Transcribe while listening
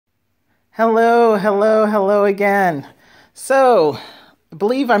Hello, hello, hello again. So, I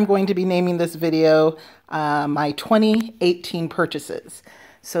believe I'm going to be naming this video my 2018 purchases.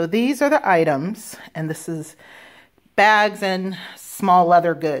 So these are the items, and this is bags and small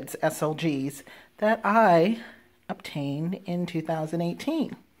leather goods, SLGs, that I obtained in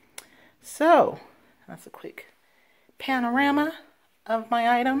 2018. So, that's a quick panorama of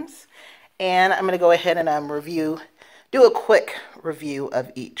my items. And I'm going to go ahead and do a quick review of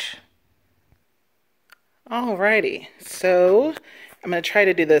each. Alrighty, so I'm going to try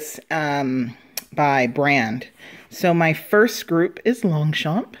to do this by brand. So my first group is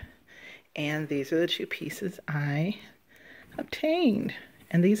Longchamp, and these are the two pieces I obtained.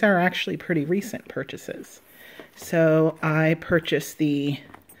 And these are actually pretty recent purchases. So I purchased the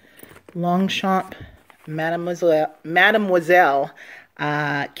Longchamp Mademoiselle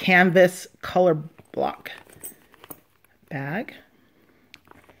canvas Colorblock bag.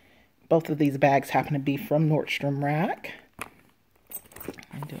 Both of these bags happen to be from Nordstrom Rack.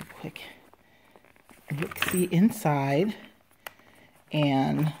 I'll do a quick look-see inside.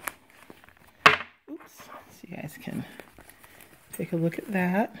 And, oops, so you guys can take a look at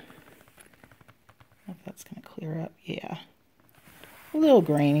that. I don't know if that's going to clear up. Yeah. A little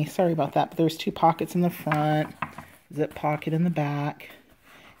grainy. Sorry about that. But there's two pockets in the front, zip pocket in the back.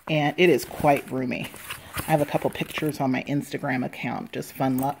 And it is quite roomy. I have a couple pictures on my Instagram account, just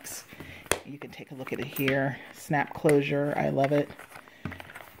fun looks. You can take a look at it here. Snap closure, I love it.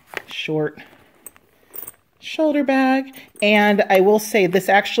 Short shoulder bag. And I will say this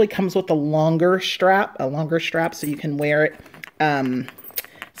actually comes with a longer strap so you can wear it.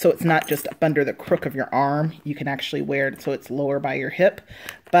 So it's not just up under the crook of your arm. You can actually wear it so it's lower by your hip.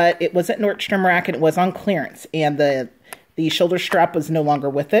 But it was at Nordstrom Rack and it was on clearance. And the shoulder strap was no longer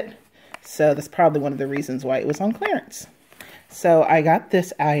with it. So that's probably one of the reasons why it was on clearance. So I got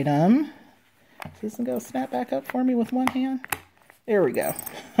this item. This doesn't go snap back up for me with one hand. There we go.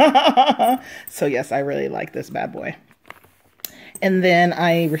 So yes, I really like this bad boy. And then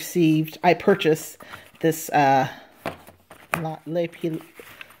I purchased this Le Pliage.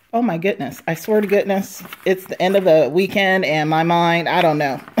 Oh my goodness. I swear to goodness, it's the end of the weekend and my mind, I don't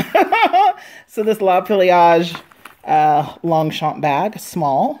know. So this Le Pliage Longchamp bag,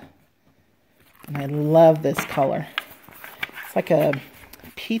 small. And I love this color. It's like a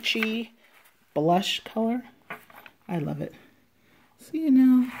peachy blush color. I love it.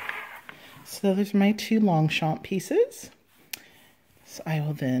 So, so there's my two Longchamp pieces. So I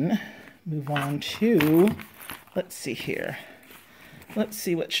will then move on to, let's see here. Let's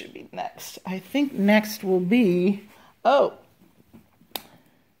see what should be next. I think next will be,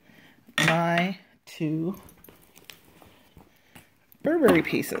 my two Burberry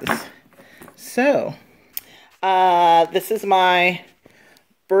pieces. So, this is my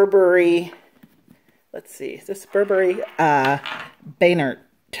Burberry, let's see, this Burberry Baynard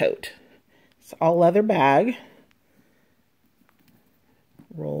tote. It's all leather bag,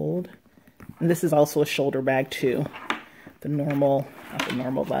 rolled. And this is also a shoulder bag too. The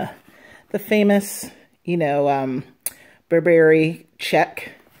famous, Burberry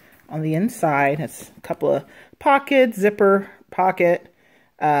check on the inside. It's a couple of pockets, zipper pocket,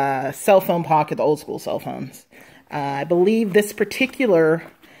 cell phone pocket, the old school cell phones. I believe this particular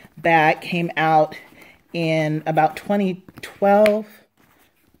bag came out in about 2012,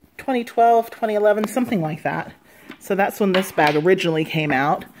 2011, something like that. So that's when this bag originally came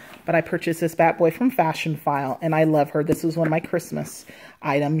out. But I purchased this bad boy from Fashion File, and I love her. This was one of my Christmas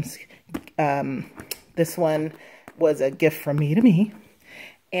items. This one was a gift from me to me.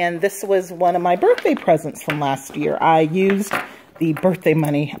 And this was one of my birthday presents from last year. I used the birthday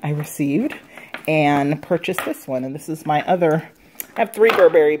money I received and purchased this one. And this is my other, I have 3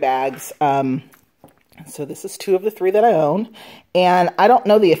 Burberry bags. So this is 2 of the 3 that I own. And I don't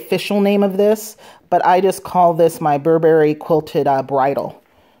know the official name of this, but I just call this my Burberry Quilted Bridle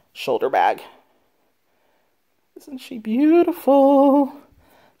shoulder bag. Isn't she beautiful?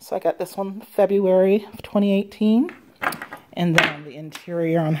 So I got this one February of 2018. And then on the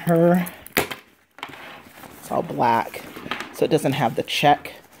interior on her, it's all black. So it doesn't have the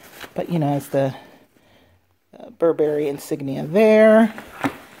check. But, it's the Burberry insignia there.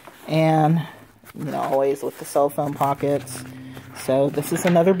 And, always with the cell phone pockets. So this is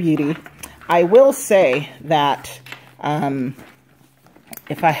another beauty. I will say that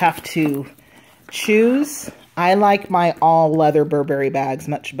if I have to choose, I like my all leather Burberry bags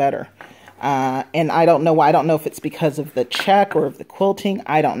much better. And I don't know why. I don't know if it's because of the check or of the quilting.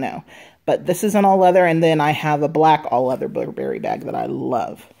 I don't know. But this is an all leather, and then I have a black all leather Burberry bag that I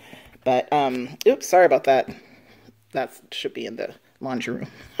love. But, oops, sorry about that. That should be in the laundry room.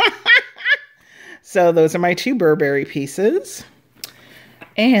 So those are my two Burberry pieces.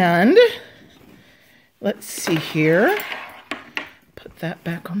 And let's see here. Put that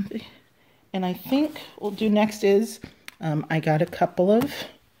back on the... And I think what we'll do next is I got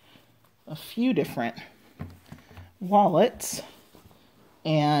a few different wallets.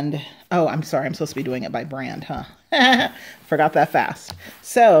 And, oh, I'm sorry, I'm supposed to be doing it by brand, huh? Forgot that fast.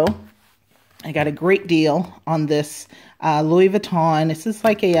 So I got a great deal on this Louis Vuitton. This is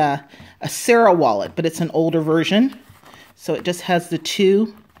like a Sarah wallet, but it's an older version. So it just has the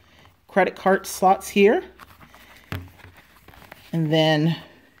 2 credit card slots here. And then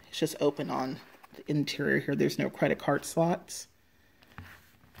it's just open on the interior here. There's no credit card slots.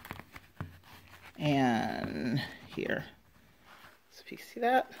 And here. So if you see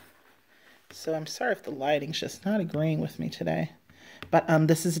that. So I'm sorry if the lighting's just not agreeing with me today. But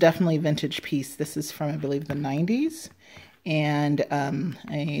this is definitely a vintage piece. This is from, I believe, the 90s. And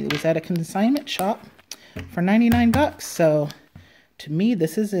I was at a consignment shop for 99 bucks. So to me,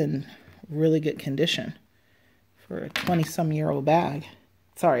 this is in really good condition for a 20-some-year-old bag.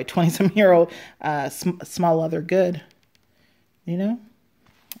 Sorry, 20-some-year-old small leather good. You know,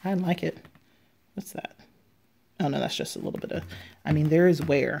 I like it. What's that? Oh, no, that's just a little bit of, I mean, there is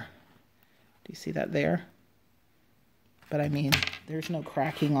wear. Do you see that there? But I mean, there's no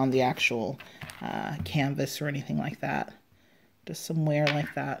cracking on the actual canvas or anything like that. Just some wear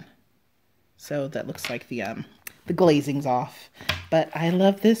like that. So that looks like the glazing's off. But I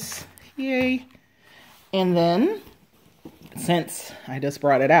love this. Yay. And then, since I just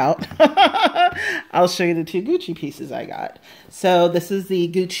brought it out, I'll show you the 2 Gucci pieces I got. So this is the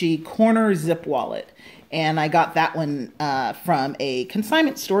Gucci corner zip wallet. And I got that one from a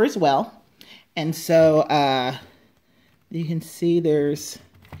consignment store as well. And so you can see there's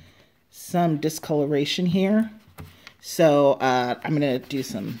some discoloration here. So I'm going to do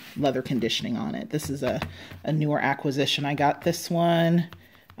some leather conditioning on it. This is a newer acquisition. I got this one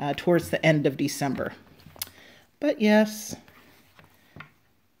towards the end of December. But yes,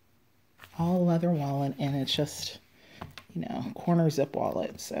 all leather wallet, and it's just, you know, corner zip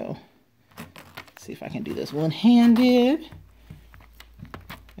wallet. So let's see if I can do this one-handed.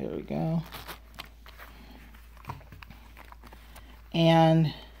 There we go.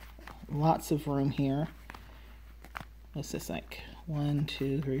 And lots of room here. What's this, like 1,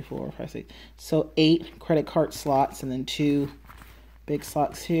 2, 3, 4, 5, 6. So 8 credit card slots, and then 2 big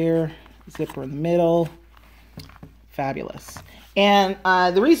slots here. Zipper in the middle. Fabulous. And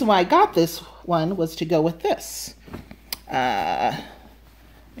the reason why I got this one was to go with this. Let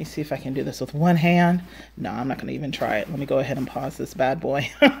me see if I can do this with one hand. No, I'm not going to even try it. Let me go ahead and pause this bad boy.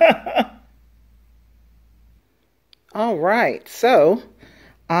 All right, so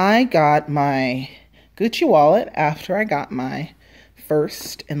I got my Gucci wallet after I got my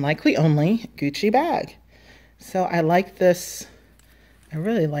first and likely only Gucci bag. So I like this. I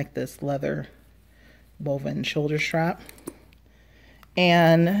really like this leather woven shoulder strap.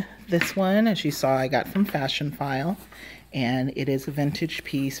 And this one, as you saw, I got from Fashion File. And it is a vintage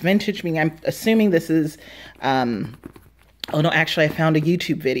piece. Vintage meaning, I'm assuming this is, oh no, actually I found a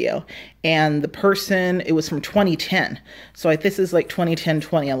YouTube video. And the person, it was from 2010. So this is like 2010,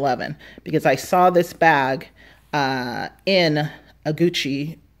 2011. Because I saw this bag in a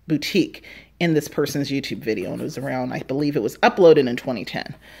Gucci boutique in this person's YouTube video. And it was around, I believe it was uploaded in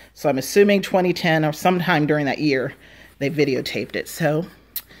 2010. So I'm assuming 2010 or sometime during that year, they videotaped it. So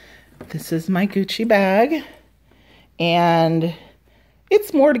this is my Gucci bag. And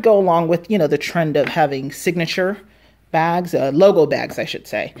it's more to go along with, you know, the trend of having signature bags, logo bags, I should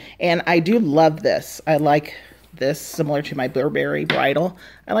say. And I do love this. I like this, similar to my Burberry Bridle.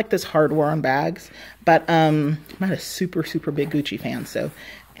 I like this hardware on bags. But I'm not a super, super big Gucci fan, so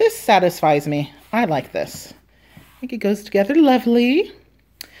this satisfies me. I like this. I think it goes together lovely.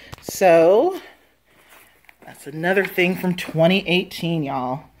 So that's another thing from 2018,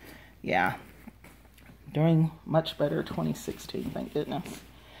 y'all. Yeah. Doing much better 2016, thank goodness.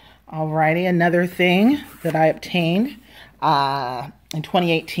 Alrighty, another thing that I obtained in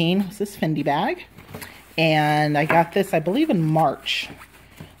 2018 was this Fendi bag. And I got this, I believe, in March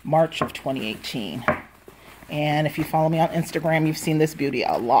of 2018. And if you follow me on Instagram, you've seen this beauty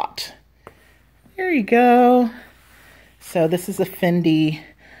a lot. There you go. So this is a Fendi,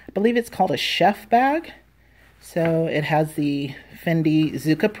 I believe it's called a chef bag. So it has the Fendi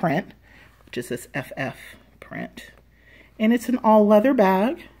Zucca print, which is this FF print. And it's an all leather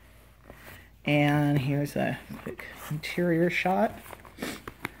bag. And here's a quick interior shot.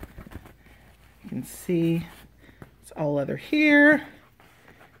 You can see it's all leather here.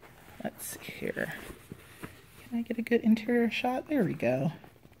 Let's see here. Can I get a good interior shot? There we go.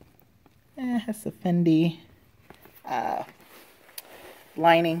 It has the Fendi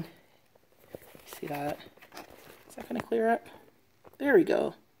lining. See that? Is that going to clear up? There we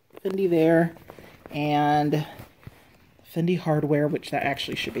go. Fendi there. And Fendi hardware, which that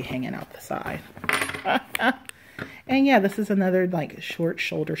actually should be hanging out the side. And yeah, this is another like short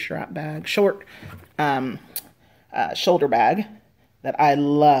shoulder strap bag. Short shoulder bag that I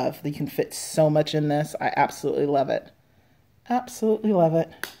love. You can fit so much in this. I absolutely love it. Absolutely love it.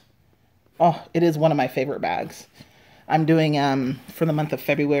 Oh, it is one of my favorite bags. I'm doing, for the month of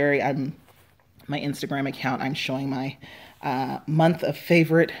February, my Instagram account, I'm showing my month of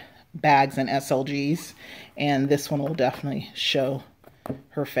favorite bags and SLGs. And this one will definitely show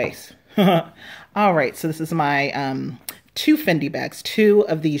her face. All right, so this is my 2 Fendi bags, 2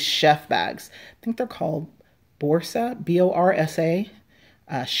 of these chef bags. I think they're called Borsa, B-O-R-S-A,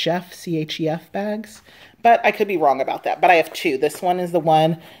 chef, C-H-E-F bags. But I could be wrong about that. But I have 2. This one is the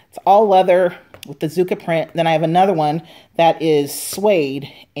one, it's all leather with the Zucca print. Then I have another one that is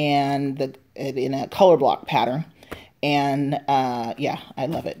suede and in a Colorblock pattern. And yeah, I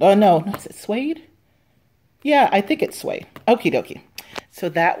love it. Oh, no, is it suede? Yeah, I think it's suede. Okie dokie. So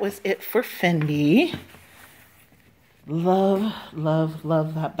that was it for Fendi. Love, love,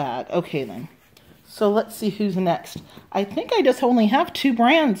 love that bag. Okay, then. So let's see who's next. I think I just only have 2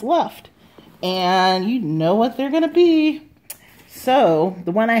 brands left. And you know what they're going to be. So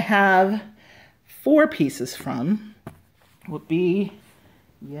the one I have 4 pieces from would be,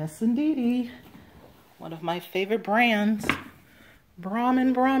 yes indeedy, one of my favorite brands.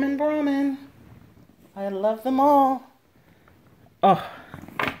 Brahmin, Brahmin, Brahmin. I love them all. Oh,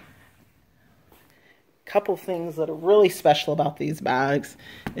 couple things that are really special about these bags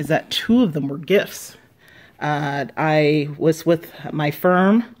is that 2 of them were gifts. I was with my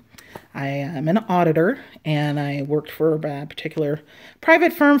firm. I am an auditor, and I worked for a particular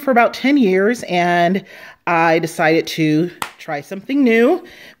private firm for about 10 years, and I decided to try something new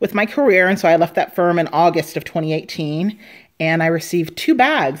with my career, and so I left that firm in August of 2018, and I received 2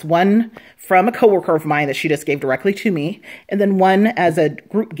 bags, one from a coworker of mine that she just gave directly to me, and then one as a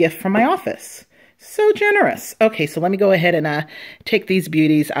group gift from my office. So generous. Okay, so let me go ahead and take these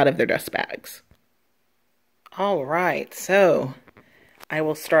beauties out of their dust bags. All right, so I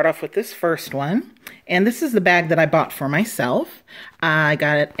will start off with this first one. And this is the bag that I bought for myself. I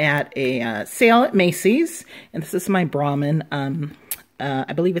got it at a sale at Macy's. And this is my Brahmin,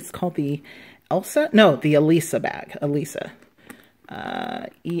 I believe it's called the Elsa? No, the Elisa bag. Elisa.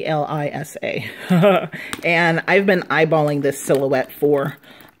 E-L-I-S-A. And I've been eyeballing this silhouette for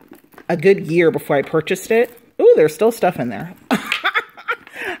a good year before I purchased it. Ooh, there's still stuff in there.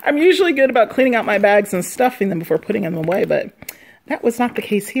 I'm usually good about cleaning out my bags and stuffing them before putting them away, but that was not the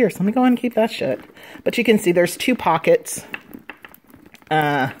case here. So let me go ahead and keep that shut. But you can see there's 2 pockets.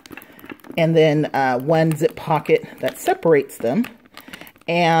 And then 1 zip pocket that separates them.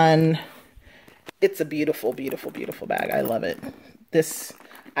 And it's a beautiful, beautiful, beautiful bag. I love it. This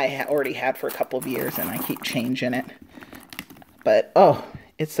I already had for a couple of years, and I keep changing it. But, oh,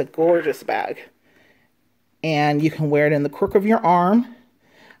 it's a gorgeous bag. And you can wear it in the crook of your arm.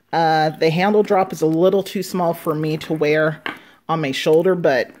 The handle drop is a little too small for me to wear on my shoulder,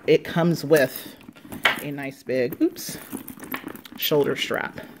 but it comes with a nice big, oops, shoulder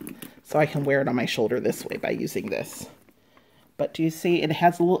strap. So I can wear it on my shoulder this way by using this. But do you see, it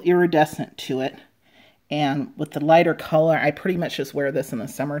has a little iridescent to it. And with the lighter color, I pretty much just wear this in the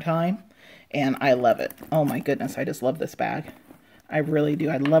summertime. And I love it. Oh my goodness, I just love this bag. I really do.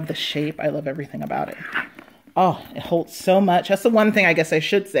 I love the shape. I love everything about it. Oh, it holds so much. That's the one thing I guess I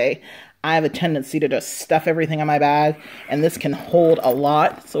should say. I have a tendency to just stuff everything in my bag, and this can hold a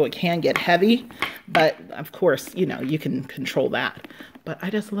lot, so it can get heavy. But, of course, you know, you can control that. But I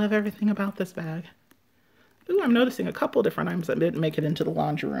just love everything about this bag. Ooh, I'm noticing a couple different items that didn't make it into the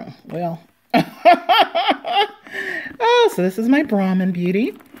laundry room. Well. Oh, so this is my Brahmin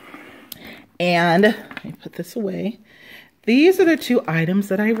beauty. And let me put this away. These are the 2 items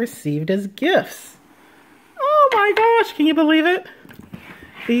that I received as gifts. Oh my gosh, can you believe it?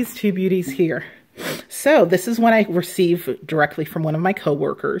 These 2 beauties here. So this is one I received directly from one of my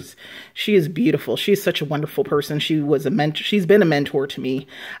coworkers. She is beautiful. She's such a wonderful person. She was a mentor. She's been a mentor to me.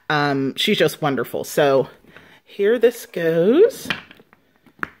 She's just wonderful. So here this goes.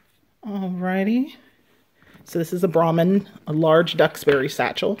 Alrighty. So this is a Brahmin, a large Duxbury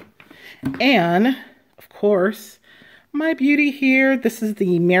satchel. And of course, my beauty here. This is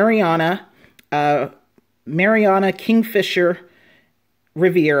the Marianna, Marianna Kingfisher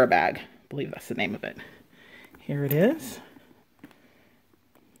Riviera bag. I believe that's the name of it. Here it is.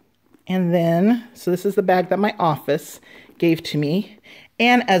 And then, so this is the bag that my office gave to me.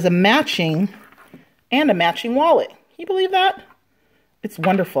 and as a matching wallet. Can you believe that? It's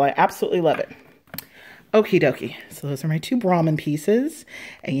wonderful. I absolutely love it. Okie dokie. So those are my 2 Brahmin pieces.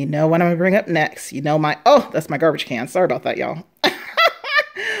 And you know what I'm going to bring up next. You know oh, that's my garbage can. Sorry about that, y'all.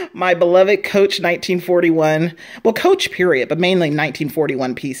 My beloved Coach 1941. Well, Coach period, but mainly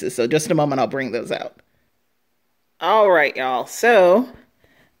 1941 pieces. So just a moment, I'll bring those out. All right, y'all. So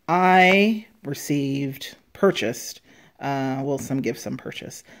I purchased, well, some gifts, some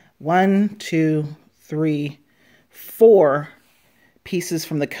purchase. 1, 2, 3, 4 pieces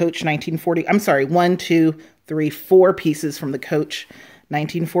from the Coach 1940. I'm sorry, 1, 2, 3, 4 pieces from the Coach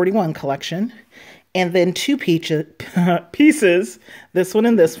 1941 collection. And then 2 pieces, this one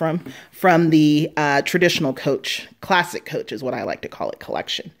and this from the traditional Coach, classic Coach is what I like to call it,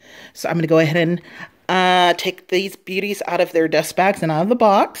 collection. So I'm going to go ahead and take these beauties out of their dust bags and out of the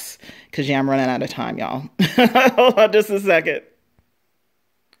box, because yeah, I'm running out of time, y'all. Hold on just a second.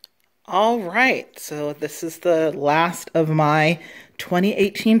 All right, so this is the last of my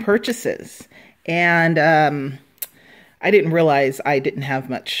 2018 purchases. And I didn't realize I didn't have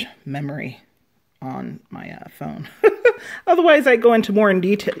much memory on my phone. Otherwise, I go into more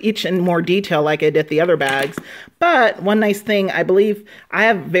detail like I did the other bags. But one nice thing, I believe I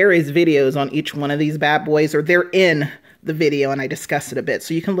have various videos on each one of these bad boys, or they're in the video and I discuss it a bit.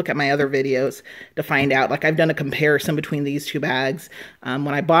 So you can look at my other videos to find out. Like I've done a comparison between these 2 bags. When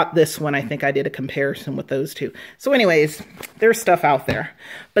I bought this one, I think I did a comparison with those 2. So anyways, there's stuff out there.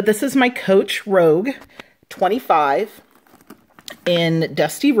 But this is my Coach Rogue 25 in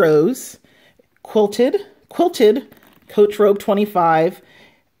Dusty Rose. Quilted Coach Rogue 25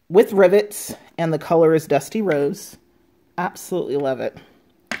 with rivets, and the color is Dusty Rose. Absolutely love it.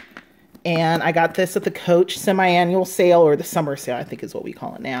 And I got this at the Coach semi-annual sale, or the summer sale, I think is what we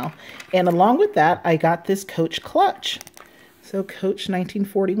call it now. And along with that, I got this Coach clutch. So Coach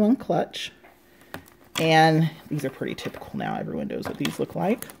 1941 clutch. And these are pretty typical now. Everyone knows what these look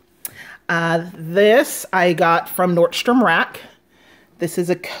like. This I got from Nordstrom Rack. This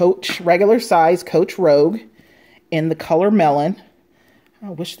is a Coach, regular size Coach Rogue in the color Melon. I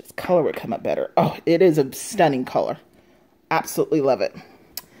wish this color would come up better. Oh, it is a stunning color. Absolutely love it.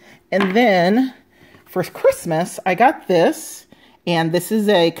 And then for Christmas, I got this. And this is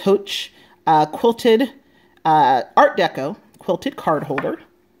a Coach quilted Art Deco quilted card holder.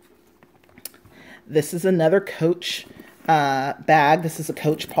 This is another Coach bag. This is a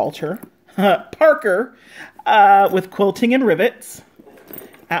Coach Parker with quilting and rivets.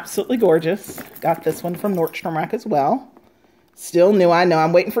 Absolutely gorgeous. Got this one from Nordstrom Rack as well. Still new, I know.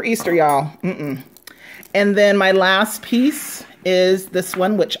 I'm waiting for Easter, y'all. And then my last piece is this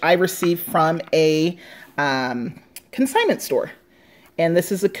one, which I received from a consignment store. And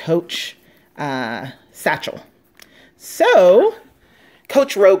this is a Coach satchel. So,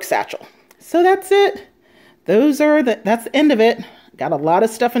 Coach Rogue satchel. So that's it. That's the end of it. Got a lot of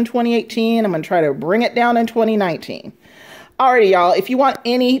stuff in 2018. I'm going to try to bring it down in 2019. Alrighty, y'all. If you want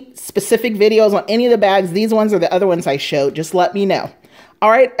any specific videos on any of the bags, these ones or the other ones I showed, just let me know. All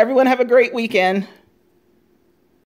right, everyone have a great weekend.